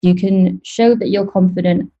you can show that you're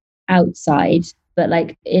confident outside, but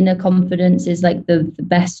like inner confidence is like the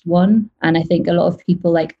best one. And I think a lot of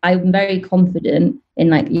people, like, I'm very confident in,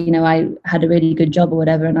 like, you know, I had a really good job or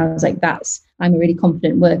whatever, and I was like, I'm a really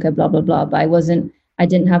confident worker, blah blah blah. But I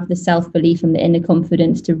didn't have the self-belief and the inner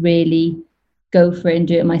confidence to really go for it and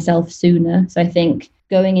do it myself sooner. So I think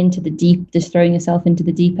going into the deep, just throwing yourself into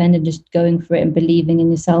the deep end and just going for it and believing in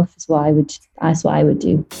yourself that's what I would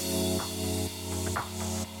do.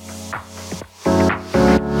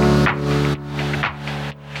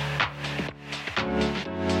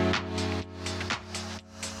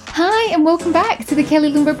 Hi, and welcome back to the Kelly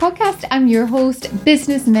Lumber Podcast. I'm your host,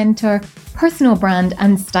 business mentor, personal brand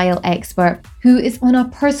and style expert, who is on a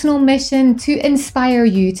personal mission to inspire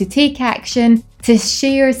you to take action, to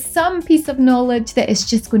share some piece of knowledge that is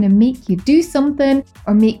just going to make you do something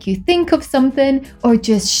or make you think of something or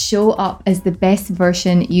just show up as the best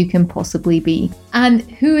version you can possibly be. And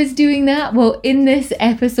who is doing that? Well, in this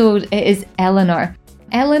episode, it is Elinor.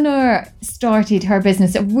 Elinor started her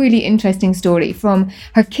business, a really interesting story, from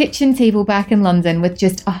her kitchen table back in London with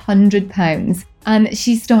just £100. And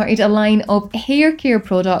she started a line of hair care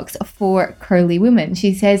products for curly women.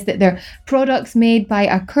 She says that they're products made by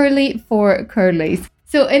a curly for curlies.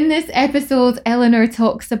 So in this episode, Elinor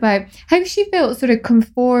talks about how she felt sort of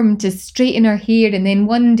conformed to straighten her hair, and then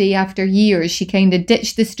one day after years, she kind of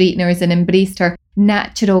ditched the straighteners and embraced her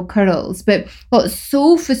natural curls, but got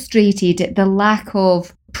so frustrated at the lack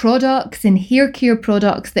of products and hair care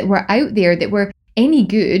products that were out there that were any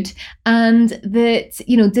good and that,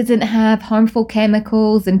 you know, didn't have harmful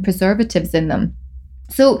chemicals and preservatives in them.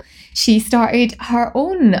 So she started her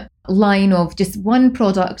own line of just one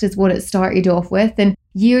product is what it started off with. And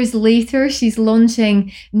years later, she's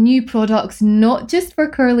launching new products, not just for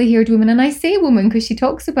curly haired women. And I say women because she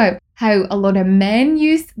talks about how a lot of men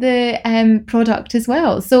use the product as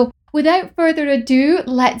well. So without further ado,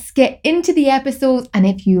 let's get into the episode. And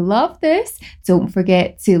if you love this, don't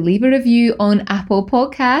forget to leave a review on Apple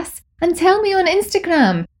Podcasts and tell me on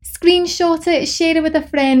Instagram. Screenshot it, share it with a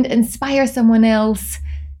friend, inspire someone else.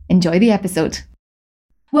 Enjoy the episode.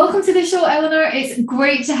 Welcome to the show, Elinor. It's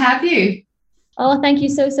great to have you. Oh, thank you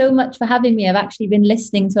so much for having me. I've actually been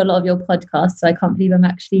listening to a lot of your podcasts, so I can't believe I'm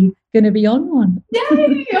actually going to be on one.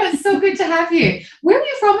 Yay! It's so good to have you. Where are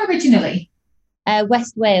you from originally?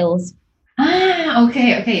 West Wales.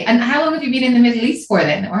 Okay. And how long have you been in the Middle East for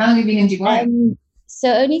then? Or how long have you been in Dubai?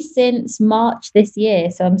 So only since March this year.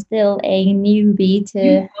 So I'm still a newbie to...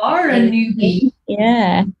 You are a newbie.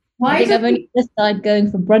 Yeah. Why? I think I've only just started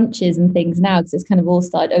going for brunches and things now because it's kind of all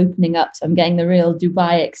started opening up. So I'm getting the real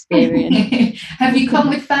Dubai experience. Have you come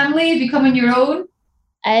with family? Have you come on your own?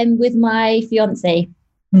 With my fiance.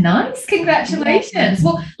 Nice, congratulations.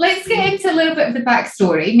 Well, let's get into a little bit of the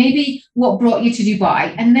backstory, maybe what brought you to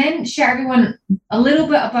Dubai, and then share everyone a little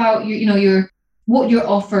bit about your what you're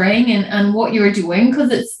offering and what you're doing,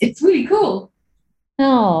 because it's really cool.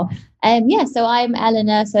 So I'm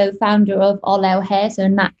Elinor, so founder of All Our Hair, so a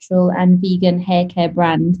natural and vegan hair care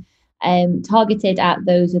brand, targeted at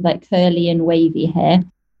those with like curly and wavy hair.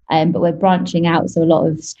 But we're branching out, so a lot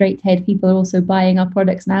of straight-haired people are also buying our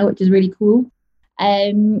products now, which is really cool.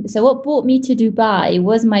 So what brought me to Dubai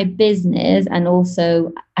was my business, and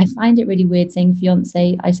also I find it really weird saying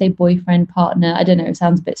fiance. I say boyfriend, partner. I don't know, it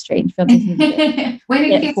sounds a bit strange. When are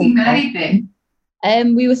you getting married then?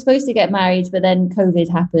 We were supposed to get married, but then COVID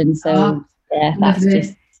happened. So that's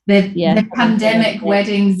just the pandemic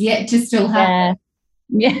weddings yet to still happen.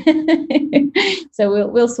 Yeah. So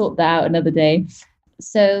we'll sort that out another day.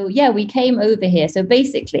 So we came over here. So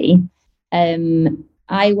basically,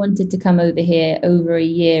 I wanted to come over here over a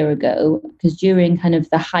year ago because during kind of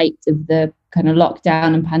the height of the kind of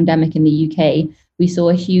lockdown and pandemic in the UK, we saw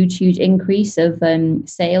a huge increase of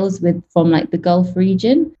sales from like the Gulf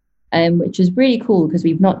region. Which was really cool because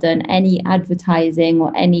we've not done any advertising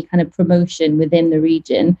or any kind of promotion within the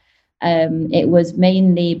region. It was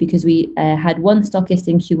mainly because we had one stockist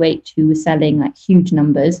in Kuwait who was selling like huge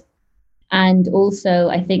numbers. And also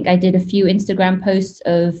I think I did a few Instagram posts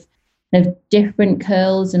of different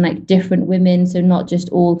curls and like different women. So not just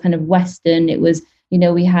all kind of Western. It was,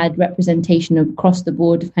 we had representation of across the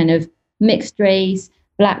board of kind of mixed race,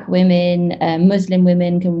 Black women, Muslim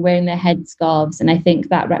women wearing their headscarves. And I think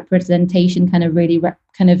that representation kind of really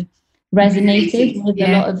resonated with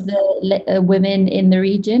a lot of the women in the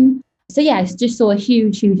region. So I just saw a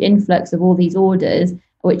huge influx of all these orders,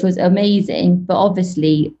 which was amazing. But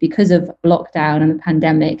obviously, because of lockdown and the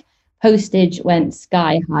pandemic, postage went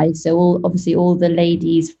sky high. So all the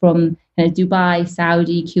ladies from Dubai,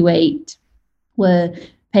 Saudi, Kuwait were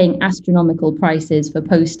paying astronomical prices for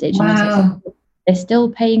postage. Wow. they're still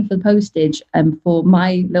paying for the postage for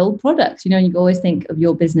my little products, and you always think of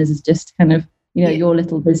your business as just kind of, your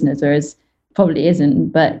little business, whereas probably isn't,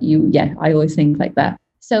 but I always think like that.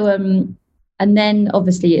 So, and then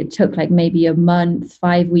obviously it took like maybe a month,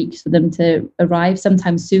 5 weeks for them to arrive,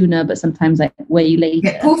 sometimes sooner, but sometimes like way later.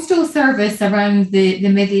 Yeah, postal service around the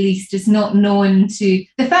Middle East is not known to,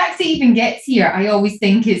 the fact it even gets here, I always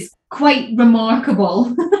think is quite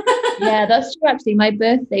remarkable. Yeah, that's true. Actually, my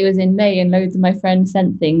birthday was in May and loads of my friends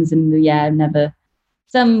sent things, and never,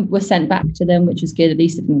 some were sent back to them, which was good. At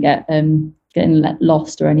least it didn't get getting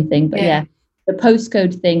lost or anything. But the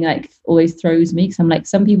postcode thing like always throws me, because I'm like,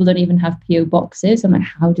 some people don't even have PO boxes. I'm like,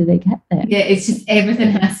 how do they get there? Yeah, it's just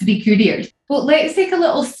everything has to be couriered. Well, let's take a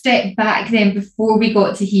little step back then before we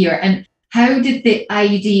got to here. And how did the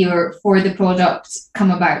idea for the product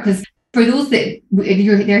come about? Because for those that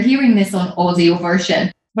they're hearing this on audio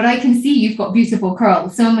version, but I can see you've got beautiful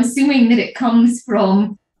curls. So I'm assuming that it comes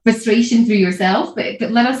from frustration through yourself. But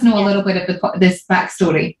let us know a little bit of this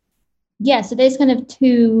backstory. Yeah, so there's kind of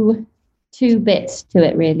two bits to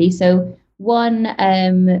it, really. So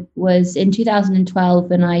one was in 2012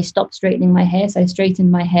 when I stopped straightening my hair. So I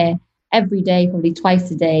straightened my hair every day, probably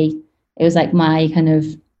twice a day. It was like my kind of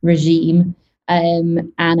regime.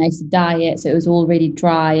 And I used to dye it, so it was all really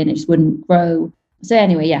dry and it just wouldn't grow. So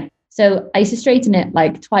anyway, so I used to straighten it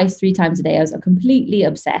like 2-3 times a day. I was completely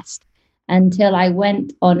obsessed until I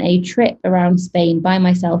went on a trip around Spain by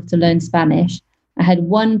myself to learn Spanish. I had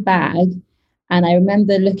one bag, and I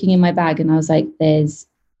remember looking in my bag and I was like, there's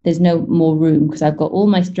no more room, because I've got all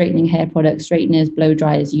my straightening hair products, straighteners, blow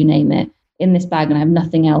dryers, you name it, in this bag, and I have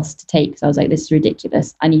nothing else to take. So I was like, this is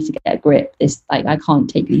ridiculous. I need to get a grip. I can't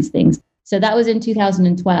take these things. So that was in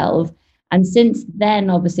 2012. And since then,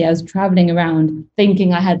 obviously, I was traveling around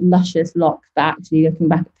thinking I had luscious locks, but actually looking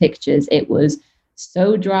back at pictures, it was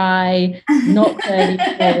so dry, not curly,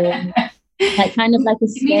 like kind of like a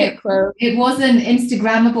scarecrow. It wasn't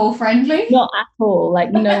Instagrammable friendly? Not at all.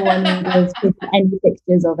 Like no one was taking any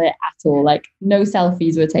pictures of it at all. Like no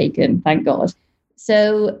selfies were taken, thank God.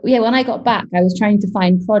 So when I got back, I was trying to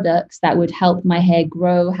find products that would help my hair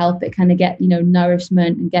grow, help it kind of get,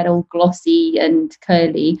 nourishment and get all glossy and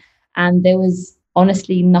curly. And there was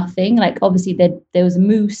honestly nothing. Like obviously there was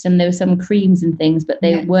mousse and there was some creams and things, but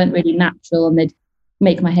they weren't really natural, and they'd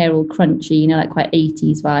make my hair all crunchy, like quite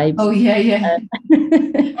 80s vibes. Oh yeah.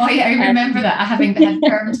 I remember that, having had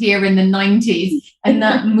permed hair in the 90s and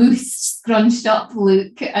that mousse scrunched up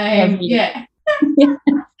look. Wet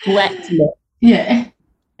look. Yeah.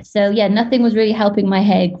 So nothing was really helping my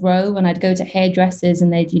hair grow, and I'd go to hairdressers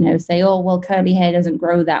and they'd say, oh well, curly hair doesn't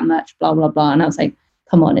grow that much, blah blah blah, and I was like,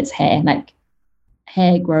 come on, it's hair. Like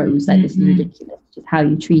hair grows. Like this is ridiculous. Just how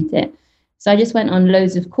you treat it. So I just went on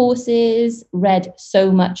loads of courses, read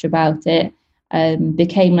so much about it,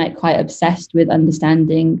 became like quite obsessed with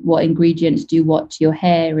understanding what ingredients do what to your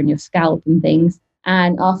hair and your scalp and things.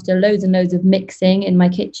 And after loads and loads of mixing in my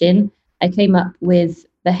kitchen, I came up with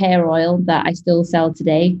the hair oil that I still sell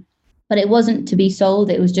today. But it wasn't to be sold.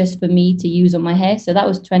 It was just for me to use on my hair. So that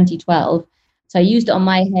was 2012. So I used it on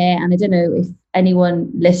my hair. And I don't know if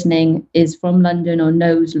anyone listening is from London or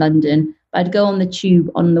knows London. I'd go on the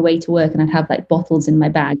tube on the way to work and I'd have like bottles in my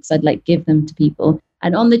bag. So I'd like give them to people.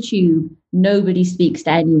 And on the tube, nobody speaks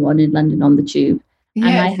to anyone in London on the tube. Yeah,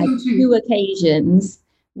 and I had 2 occasions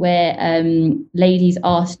where ladies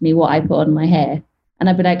asked me what I put on my hair. And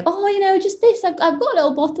I'd be like, oh, just this. I've got a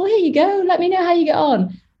little bottle. Here you go. Let me know how you get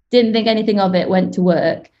on. Didn't think anything of it, went to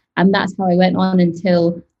work. And that's how I went on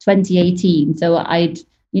until 2018. So I'd,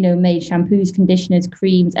 made shampoos, conditioners,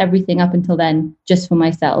 creams, everything up until then, just for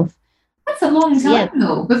myself. That's a long time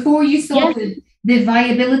though, before you saw the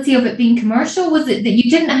viability of it being commercial. Was it that you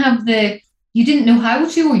didn't know how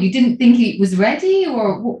to, or you didn't think it was ready,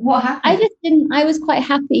 or what happened? I was quite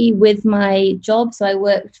happy with my job. So I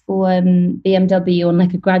worked for BMW on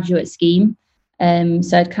like a graduate scheme.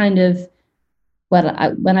 So I'd kind of,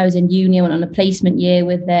 when I was in uni, I went on a placement year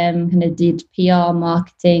with them, kind of did PR,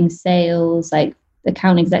 marketing, sales, like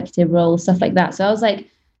account executive role, stuff like that. So I was like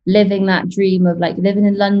living that dream of like living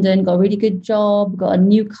in London, got a really good job, got a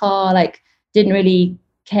new car, like didn't really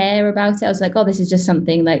care about it. I was like, oh, this is just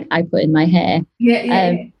something like I put in my hair.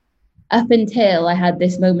 Up until I had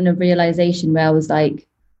this moment of realization where I was like,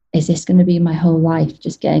 is this going to be my whole life,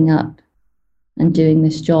 just getting up and doing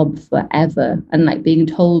this job forever and like being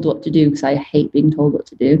told what to do, because I hate being told what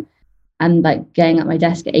to do, and like getting at my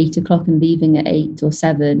desk at 8 o'clock and leaving at 8 or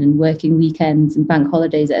 7 and working weekends and bank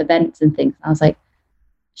holidays at events and things. I was like,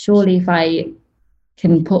 surely if I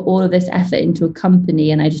can put all of this effort into a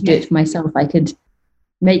company and I just do it for myself, I could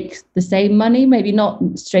make the same money, maybe not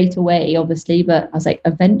straight away, obviously, but I was like,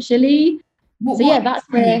 eventually. That's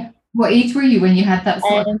where. What age were you when you had that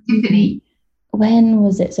sort of epiphany? When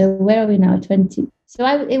was it? So where are we now? 20. So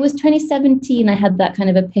it was 2017. I had that kind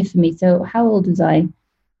of epiphany. So how old was I?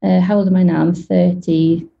 How old am I now? I'm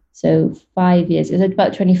 30. So 5 years. It was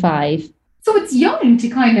about 25. So it's young to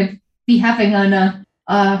kind of be having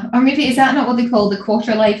or maybe is that not what they call the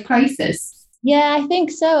quarter life crisis? Yeah, I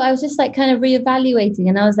think so. I was just like kind of reevaluating,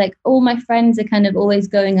 and I was like, all my friends are kind of always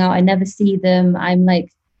going out. I never see them. I'm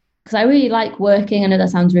like, because I really like working. I know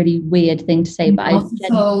that sounds a really weird thing to say, but not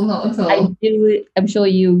at all. I do. I'm sure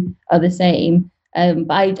you are the same.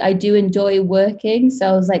 But I do enjoy working. So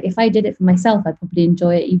I was like, if I did it for myself, I'd probably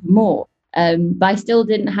enjoy it even more. But I still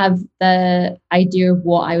didn't have the idea of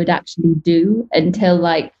what I would actually do until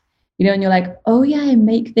like, and you're like, oh yeah, I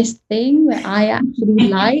make this thing that I actually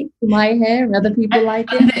like for my hair and other people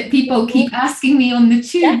like it. And that people keep asking me on the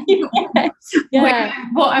tube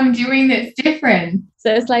what I'm doing that's different.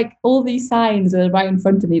 So it's like all these signs are right in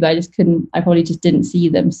front of me, but I probably just didn't see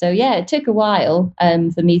them. So yeah, it took a while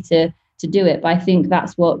for me to do it. But I think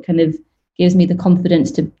that's what kind of gives me the confidence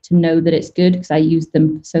to know that it's good, because I used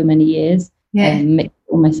them for so many years and make it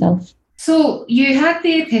all myself. So you had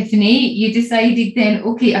the epiphany, you decided then,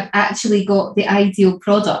 okay, I've actually got the ideal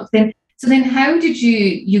product. Then how did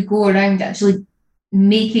you go around actually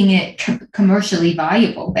making it commercially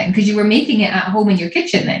viable then? Because you were making it at home in your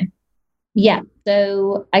kitchen then. Yeah.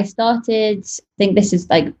 So I started, I think this is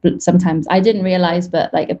like, sometimes I didn't realize,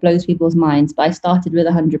 but like it blows people's minds, but I started with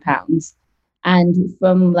 £100. And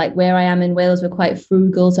from like where I am in Wales, we're quite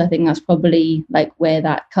frugal. So I think that's probably like where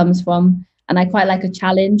that comes from. And I quite like a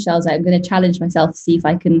challenge. So I was like, I'm going to challenge myself to see if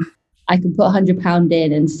I can put £100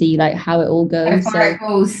 in and see like how it all goes. How far it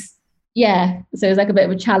goes. Yeah. So it was like a bit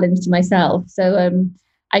of a challenge to myself. So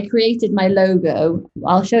I created my logo.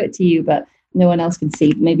 I'll show it to you, but no one else can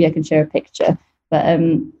see. Maybe I can share a picture. But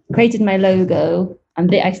created my logo,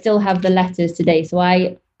 and I still have the letters today. So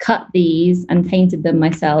I cut these and painted them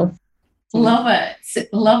myself. Love it.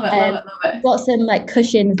 Love it. Got some like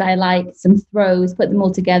cushions I like, some throws, put them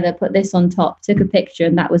all together, put this on top, took a picture,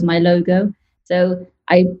 and that was my logo. So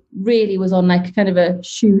I really was on like kind of a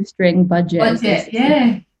shoestring budget.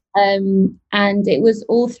 Yeah. And it was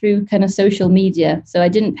all through kind of social media. So I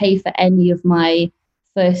didn't pay for any of my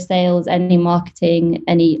first sales, any marketing,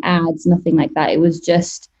 any ads, nothing like that. It was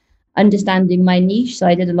just understanding my niche. So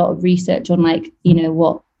I did a lot of research on like,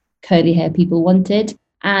 what curly hair people wanted.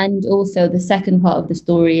 And also the second part of the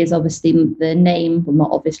story is obviously the name, well,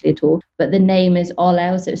 not obviously at all, but the name is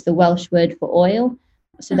olew. So it's the Welsh word for oil.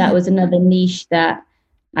 So that was another niche that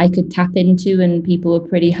I could tap into, and people were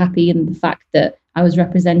pretty happy in the fact that I was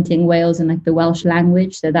representing Wales and like the Welsh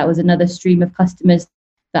language. So that was another stream of customers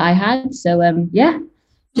that I had. So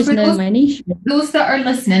just know my niche. Those that are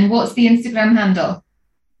listening, what's the Instagram handle?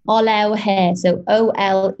 Olew hair. So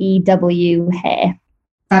OLEW hair.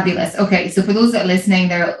 Fabulous. Okay, so for those that are listening,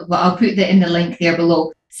 I'll put that in the link there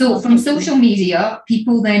below. So from social media,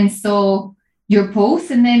 people then saw your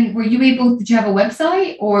posts, and then did you have a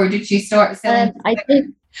website, or did you start selling?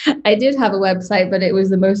 I did have a website, but it was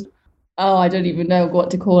the most, I don't even know what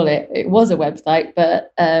to call it. It was a website,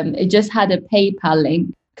 but it just had a PayPal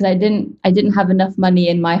link, because I didn't have enough money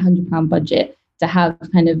in my £100 budget to have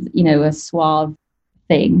kind of, a suave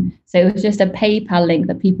thing. So it was just a PayPal link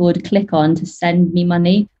that people would click on to send me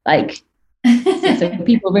money. Like, so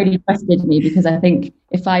people really trusted me, because I think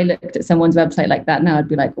if I looked at someone's website like that now, I'd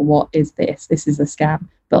be like, what is this? This is a scam.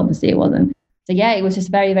 But obviously it wasn't. So yeah, it was just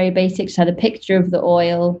very, very basic. Just had a picture of the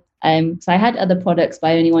oil. So I had other products, but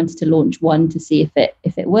I only wanted to launch one to see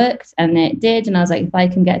if it worked, and it did. And I was like, if I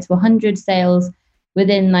can get to 100 sales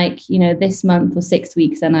within like, this month or 6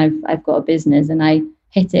 weeks, then I've got a business. And I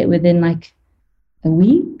hit it within like a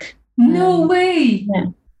week. No way. Yeah.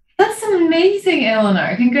 That's amazing,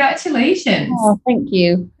 Elinor. Congratulations. Oh, thank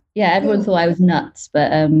you. Yeah, everyone thought I was nuts,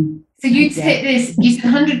 but so you'd hit this, you said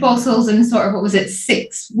 100 bottles in sort of, what was it,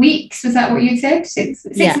 6 weeks? Was that what you said? Six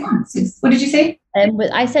months? What did you say?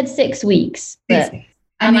 I said 6 weeks, but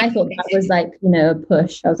and I thought that was like, a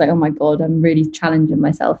push. I was like, oh my God, I'm really challenging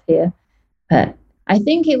myself here. But I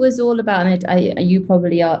think it was all about, and you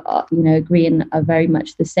probably are agree and are very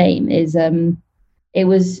much the same, is it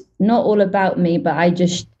was not all about me, but I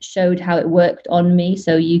just showed how it worked on me.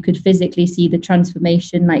 So you could physically see the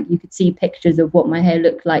transformation, like you could see pictures of what my hair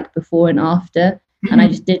looked like before and after. Mm-hmm. And I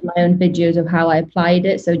just did my own videos of how I applied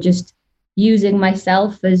it. So just using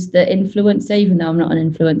myself as the influencer, even though I'm not an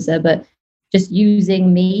influencer, but just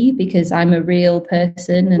using me because I'm a real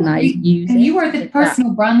person and I use and it. you are the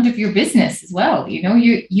personal brand of your business as well. You know,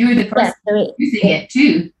 you're the person using it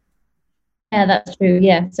too. Yeah, that's true.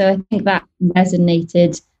 Yeah. So I think that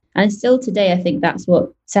resonated. And still today, I think that's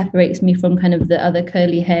what separates me from kind of the other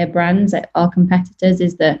curly hair brands, like our competitors,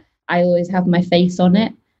 is that I always have my face on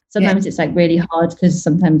it. Sometimes it's like really hard because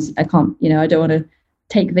sometimes I can't, I don't want to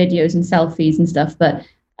take videos and selfies and stuff. But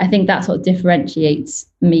I think that's what differentiates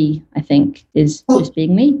me, I think, is just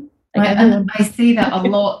being me. Like and I say that a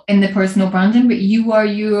lot in the personal branding, but you are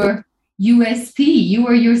your USP, you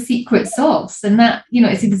are your secret sauce. And that,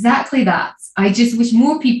 it's exactly that. I just wish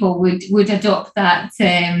more people would adopt that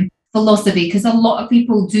philosophy, because a lot of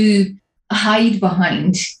people do hide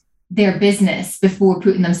behind their business before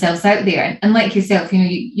putting themselves out there. And like yourself,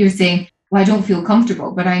 you're saying, well, I don't feel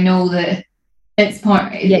comfortable, but I know that it's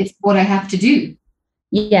what I have to do.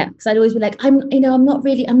 Yeah, because I'd always be like, I'm not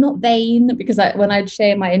vain, because when I'd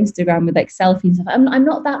share my Instagram with like selfies and stuff, I'm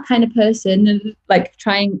not that kind of person, and like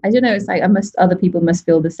trying, I don't know, it's like other people must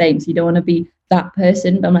feel the same, so you don't want to be that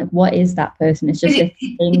person. But I'm like, what is that person? It's just a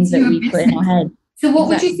thing that we put in our head. So what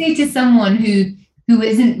would you say to someone who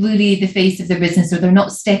isn't really the face of their business, or they're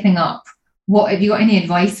not stepping up? What have you got any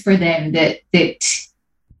advice for them that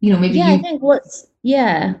maybe?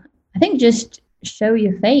 I think just show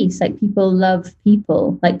your face. Like, people love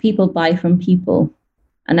people, like people buy from people.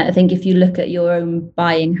 And I think if you look at your own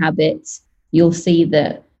buying habits, you'll see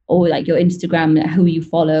that, or like your Instagram, who you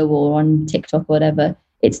follow, or on TikTok or whatever,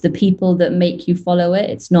 it's the people that make you follow it.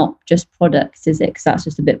 It's not just products, is it? Because that's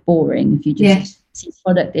just a bit boring. If you just see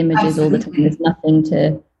product images all the time,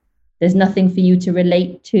 there's nothing for you to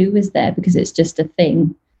relate to, is there? Because it's just a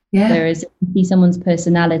thing. Whereas if you see someone's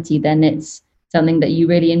personality, then it's something that you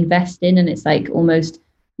really invest in, and it's like almost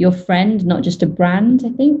your friend, not just a brand, I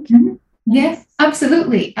think. Mm-hmm. Yes,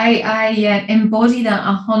 absolutely. I embody that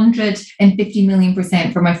 150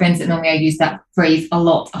 million% for my friends that know me. I use that phrase a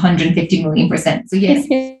lot, 150 million%. So yes,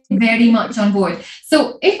 very much on board.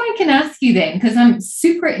 So if I can ask you then, because I'm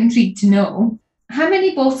super intrigued to know, how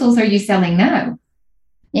many bottles are you selling now?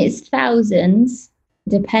 It's thousands,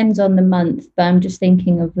 depends on the month, but I'm just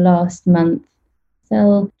thinking of last month.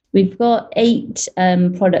 So we've got 8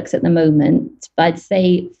 products at the moment, but I'd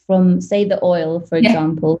say the oil, for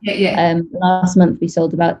example, last month we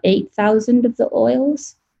sold about 8,000 of the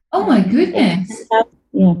oils. Oh my goodness.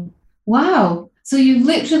 Yeah. Wow. So you've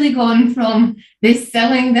literally gone from this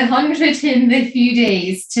selling the 100 in the few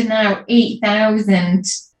days to now 8,000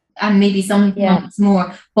 and maybe some months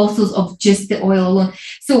more bottles of just the oil alone.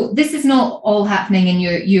 So this is not all happening in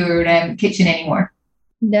your kitchen anymore.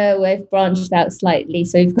 No, I've branched out slightly.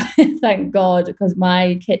 So you've got, thank God, because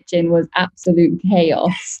my kitchen was absolute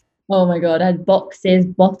chaos. Oh my God, I had boxes,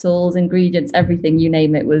 bottles, ingredients, everything, you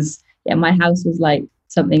name it. My house was like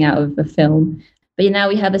something out of a film. But now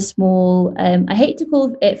we have a small, I hate to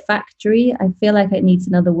call it factory. I feel like it needs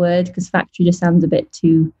another word, because factory just sounds a bit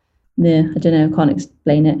too, I don't know, I can't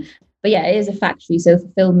explain it. But yeah, it is a factory. So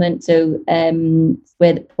fulfillment,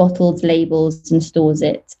 where it bottles, labels and stores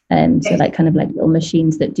it. So like kind of like little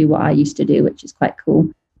machines that do what I used to do, which is quite cool.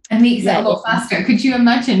 And makes it a lot faster. Could you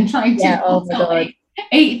imagine trying to bottle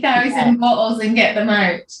 8,000 bottles and get them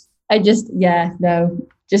out? Just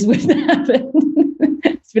wouldn't happen.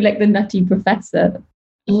 It's like the Nutty Professor.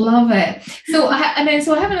 Love it. So I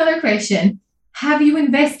have another question. Have you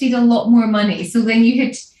invested a lot more money? So then you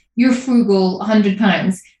hit your frugal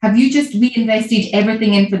 £100. Have you just reinvested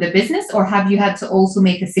everything in for the business, or have you had to also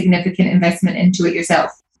make a significant investment into it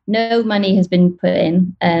yourself? No money has been put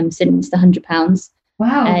in since the £100.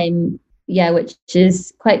 Wow. Which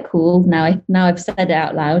is quite cool. Now I've said it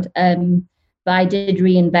out loud. But I did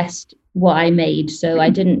reinvest what I made. So I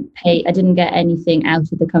didn't get anything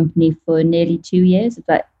out of the company for nearly 2 years,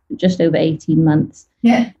 but just over 18 months.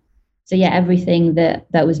 Yeah. So everything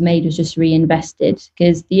that was made was just reinvested,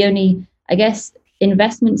 because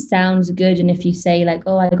investment sounds good. And if you say like,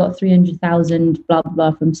 oh, I got 300,000, blah,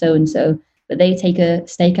 blah, from so-and-so, but they take a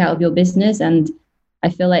stake out of your business. And I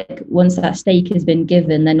feel like once that stake has been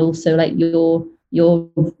given, then also like your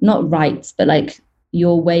not rights, but like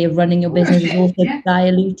your way of running your business is also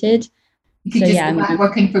diluted. You could go back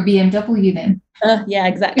working for BMW then. Yeah,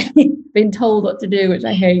 exactly. Been told what to do, which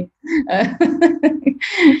I hate.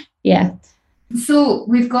 Yeah. So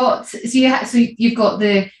you've got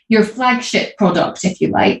your flagship product, if you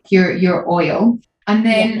like, your oil, and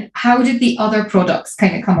then how did the other products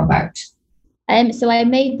kind of come about? So I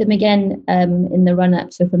made them again in the run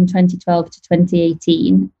up, so from 2012 to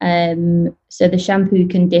 2018. So the shampoo,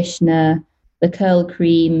 conditioner, the curl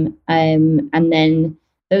cream, and then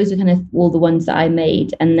those are kind of all the ones that I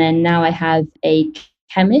made. And then now I have a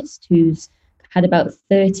chemist who's had about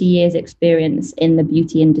 30 years experience in the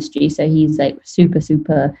beauty industry. So he's like super,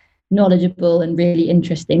 super knowledgeable and really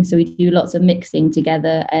interesting. So we do lots of mixing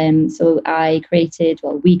together. So we created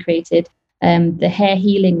the hair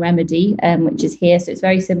healing remedy, which is here. So it's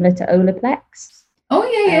very similar to Olaplex. Oh,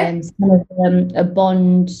 yeah. It's kind of a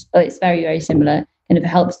bond. Oh, it's very, very similar. Kind of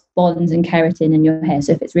helps bonds and keratin in your hair.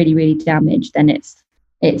 So if it's really, really damaged, then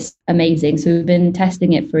it's amazing. So we've been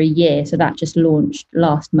testing it for a year. So that just launched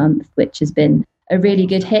last month, which has been a really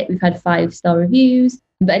good hit. We've had 5-star reviews.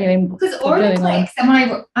 But anyway, because Olaplex,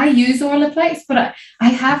 I use Olaplex, but I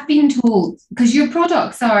have been told, because your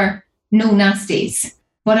products are no nasties,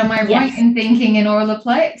 but am I right in thinking in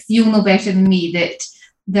Olaplex, you'll know better than me, that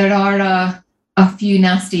there are a few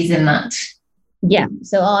nasties in that? Yeah,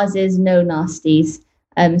 so ours is no nasties.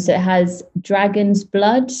 So it has dragon's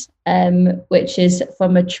blood, which is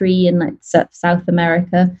from a tree in like South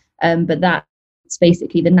America, but that's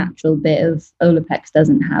basically the natural bit of Olaplex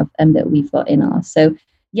doesn't have, that we've got in ours. So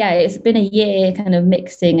yeah, it's been a year kind of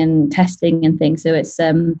mixing and testing and things. So it's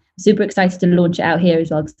super excited to launch it out here as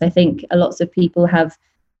well, because I think lots of people have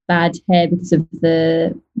bad hair because of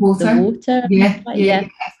the water. Yeah.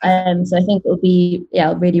 So I think it'll be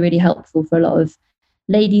really, really helpful for a lot of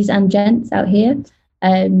ladies and gents out here.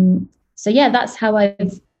 So yeah, that's how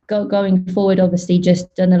I've got going forward. Obviously,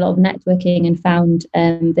 just done a lot of networking and found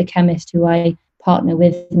the chemist who I partner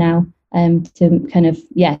with now, to kind of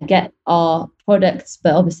get our products,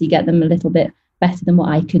 but obviously get them a little bit better than what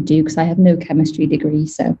I could do, because I have no chemistry degree.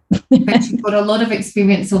 So but you've got a lot of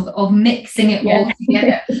experience of mixing it all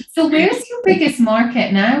together. So where's your biggest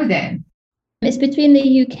market now then? It's between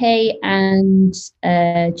the UK and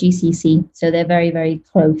GCC, so they're very, very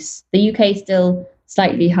close. The UK is still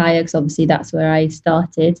slightly higher, because obviously that's where I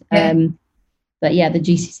started. But yeah, the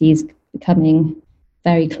GCC is becoming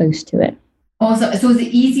very close to it. Oh, so is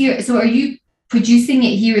it easier? So are you producing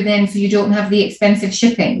it here then, so you don't have the expensive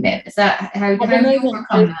shipping then? Is that how do you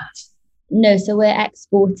overcome that? No, so we're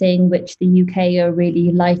exporting, which the UK are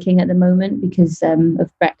really liking at the moment because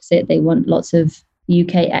of Brexit. They want lots of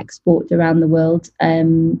UK export around the world.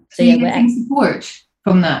 So you're getting support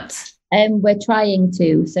from that? We're trying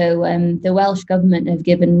to. So the Welsh government have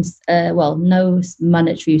given, no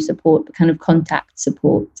monetary support, but kind of contact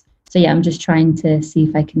support. So yeah, I'm just trying to see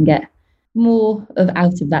if I can get more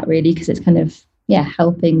out of that, really, because it's kind of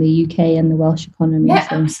helping the UK and the Welsh economy. Yeah,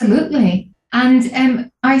 so. Absolutely. And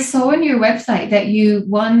I saw on your website that you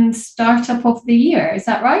won Startup of the Year. Is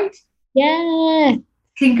that right? Yeah.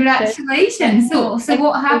 Congratulations. So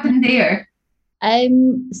what happened there?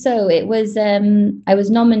 So it was I was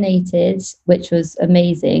nominated, which was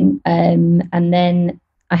amazing. And then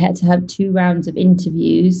I had to have 2 rounds of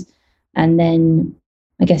interviews, and then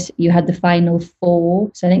I guess you had the final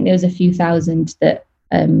 4. So I think there was a few thousand that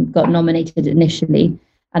got nominated initially,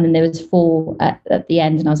 and then there was 4 at the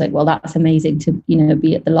end. And I was like, well, that's amazing to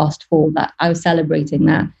be at the last 4. That I was celebrating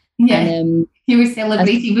that. Yeah, and, you were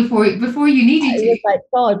celebrating before you needed to. It was like,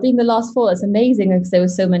 God, being the last 4, it's amazing, because there were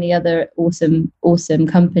so many other awesome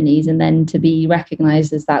companies, and then to be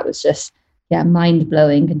recognised as that was just mind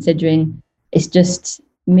blowing. Considering it's just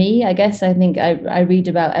me, I guess. I think I read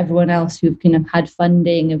about everyone else who've kind of had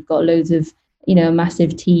funding, have got loads of a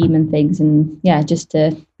massive team and things, and just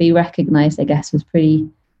to be recognised, I guess, was pretty.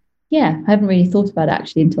 I haven't really thought about it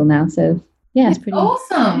actually until now. So it's pretty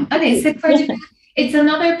awesome, and it's the credibility. It's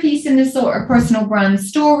another piece in the sort of personal brand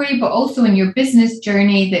story, but also in your business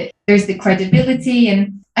journey, that there's the credibility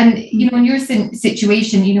and in your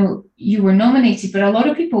situation, you were nominated, but a lot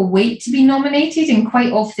of people wait to be nominated, and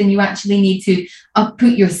quite often you actually need to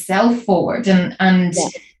put yourself forward and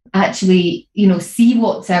actually, see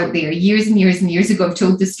what's out there. Years and years and years ago, I've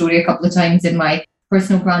told this story a couple of times in my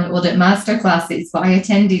personal brand audit masterclasses, but I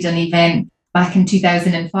attended an event back in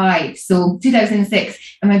 2005, so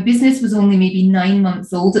 2006, and my business was only maybe 9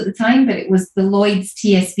 months old at the time, but it was the Lloyd's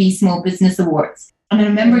TSB Small Business Awards. And I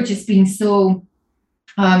remember just being so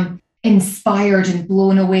inspired and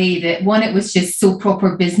blown away that, 1, it was just so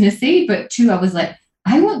proper businessy, but 2, I was like,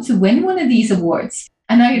 I want to win one of these awards.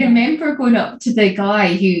 And I remember going up to the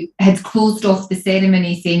guy who had closed off the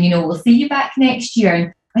ceremony saying, we'll see you back next year.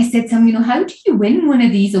 And I said to him, how do you win one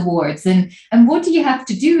of these awards? And what do you have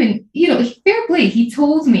to do? And, fair play, he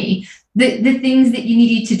told me the things that you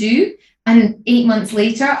needed to do. And 8 months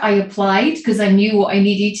later, I applied because I knew what I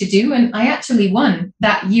needed to do. And I actually won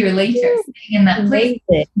that year later, sitting in that place.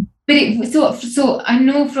 But so I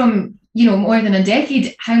know from, more than a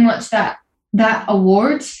decade, how much that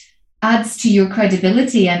award adds to your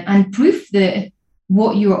credibility and proof that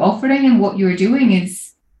what you're offering and what you're doing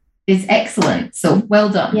is is excellent. So well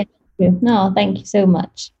done. Yeah, no, thank you so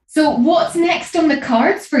much. So what's next on the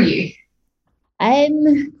cards for you?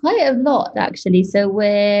 Quite a lot, actually. So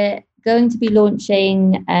we're going to be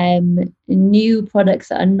launching new products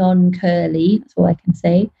that are non-curly. That's all I can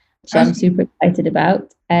say, which I'm super excited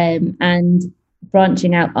about. And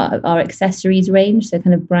branching out our accessories range, so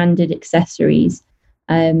kind of branded accessories,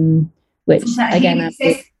 which again,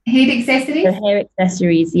 hair accessories. So hair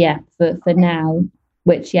accessories, for now,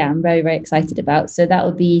 which I'm very, very excited about. So that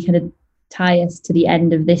will be kind of tie us to the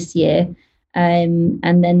end of this year. And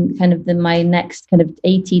then kind of my next kind of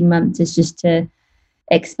 18 months is just to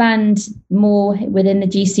expand more within the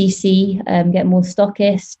GCC, get more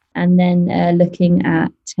stockists, and then looking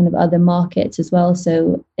at kind of other markets as well.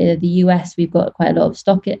 So the US, we've got quite a lot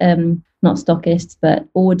of not stockists, but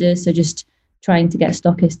orders. So just trying to get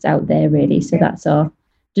stockists out there, really. So that's to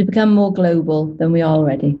become more global than we are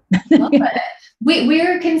already. Love it.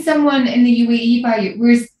 Where can someone in the UAE buy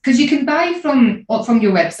you? Because you can buy from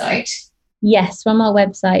your website. Yes, from our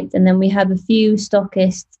website. And then we have a few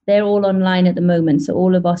stockists. They're all online at the moment. So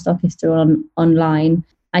all of our stockists are online.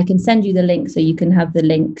 I can send you the link so you can have the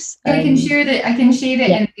links. I can share it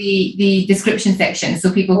in the description section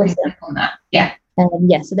so people can click on that. Yeah.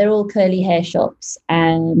 So they're all curly hair shops.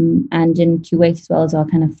 And in Kuwait as well as our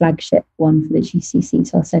kind of flagship one for the GCC.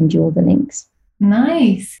 So I'll send you all the links.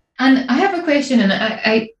 Nice. And I have a question,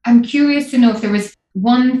 and I'm curious to know if there was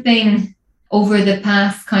one thing over the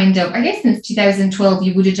past kind of, I guess since 2012,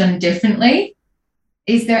 you would have done differently.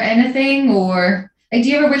 Is there anything, or do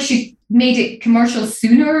you ever wish you made it commercial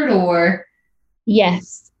sooner, or?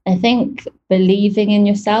 Yes, I think believing in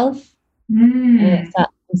yourself. That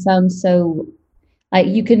sounds so, like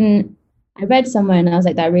I read somewhere and I was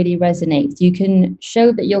like, that really resonates. You can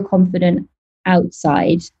show that you're confident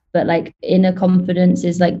outside, but like inner confidence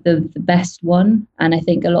is like the best one. And I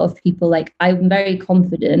think a lot of people, like, I'm very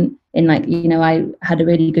confident in, like, I had a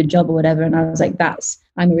really good job or whatever. And I was like,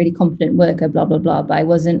 I'm a really confident worker, blah, blah, blah. But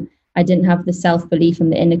I didn't have the self-belief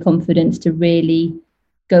and the inner confidence to really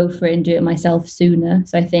go for it and do it myself sooner.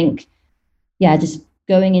 So I think, just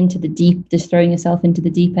going into the deep, just throwing yourself into the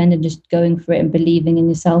deep end and just going for it and believing in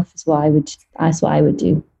yourself that's what I would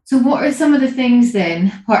do. So what are some of the things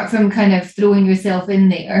then, apart from kind of throwing yourself in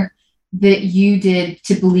there, that you did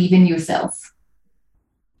to believe in yourself?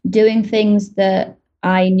 Doing things that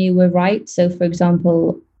I knew were right. So, for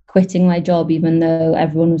example, quitting my job, even though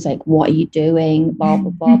everyone was like, what are you doing? Blah,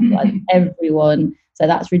 blah, blah, blah. Everyone. So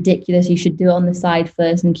that's ridiculous. You should do it on the side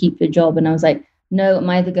first and keep your job. And I was like, no, I'm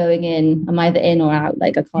either in or out.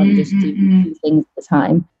 Like, I can't just do two things at a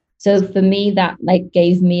time. So for me, that like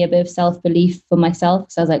gave me a bit of self-belief for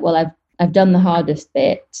myself. So I was like, well, I've done the hardest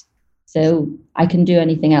bit, so I can do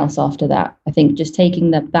anything else after that. I think just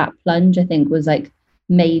taking that plunge, I think, was like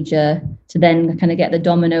major to then kind of get the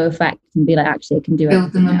domino effect and be like, actually, I can do it.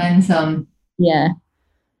 Build the momentum. Yeah.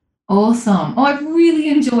 Awesome. Oh, I've really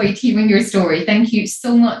enjoyed hearing your story. Thank you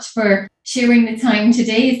so much for sharing the time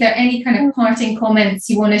today. Is there any kind of parting comments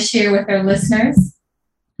you want to share with our listeners?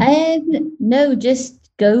 No, just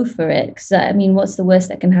go for it. Because I mean, what's the worst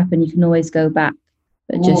that can happen? You can always go back.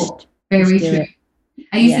 But very true.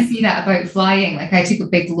 I used to see that about flying. Like, I took a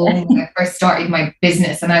big loan when I first started my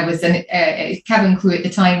business, and I was a cabin crew at the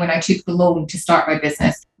time when I took the loan to start my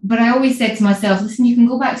business. But I always said to myself, listen, you can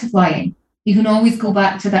go back to flying. You can always go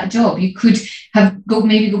back to that job. You could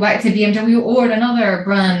maybe go back to BMW or another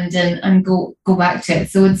brand and go back to it.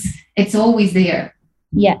 So it's always there.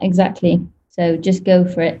 Yeah, exactly. So just go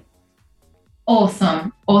for it.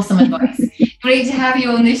 Awesome advice. Great to have you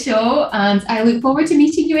on the show, and I look forward to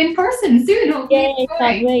meeting you in person soon. Okay,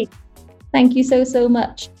 that's great. Thank you so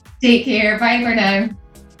much. Take care. Bye for now.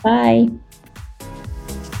 Bye.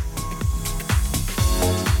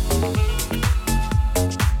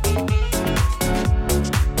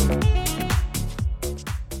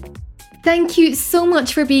 Thank you so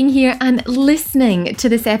much for being here and listening to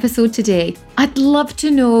this episode today. I'd love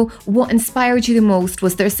to know what inspired you the most.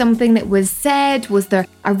 Was there something that was said? Was there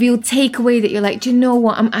a real takeaway that you're like, do you know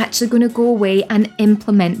what? I'm actually going to go away and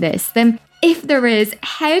implement this. Then if there is,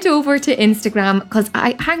 head over to Instagram, because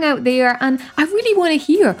I hang out there and I really want to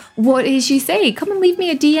hear what it is you say. Come and leave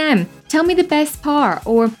me a DM. Tell me the best part,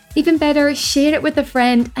 or even better, share it with a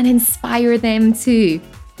friend and inspire them too.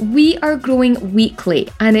 We are growing weekly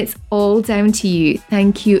and it's all down to you.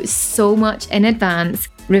 Thank you so much in advance.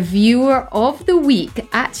 Reviewer of the week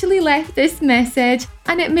actually left this message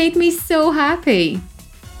and it made me so happy.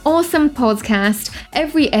 awesome podcast.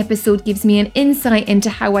 Every episode gives me an insight into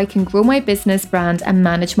how I can grow my business brand and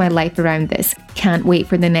manage my life around this. Can't wait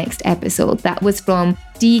for the next episode. That was from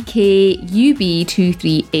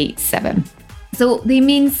DKUB2387. So they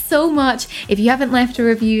mean so much. If you haven't left a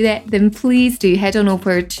review yet, then please do head on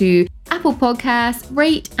over to Apple Podcasts,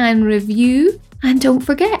 rate and review. And don't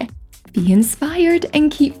forget, be inspired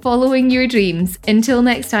and keep following your dreams. Until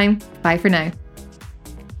next time, bye for now.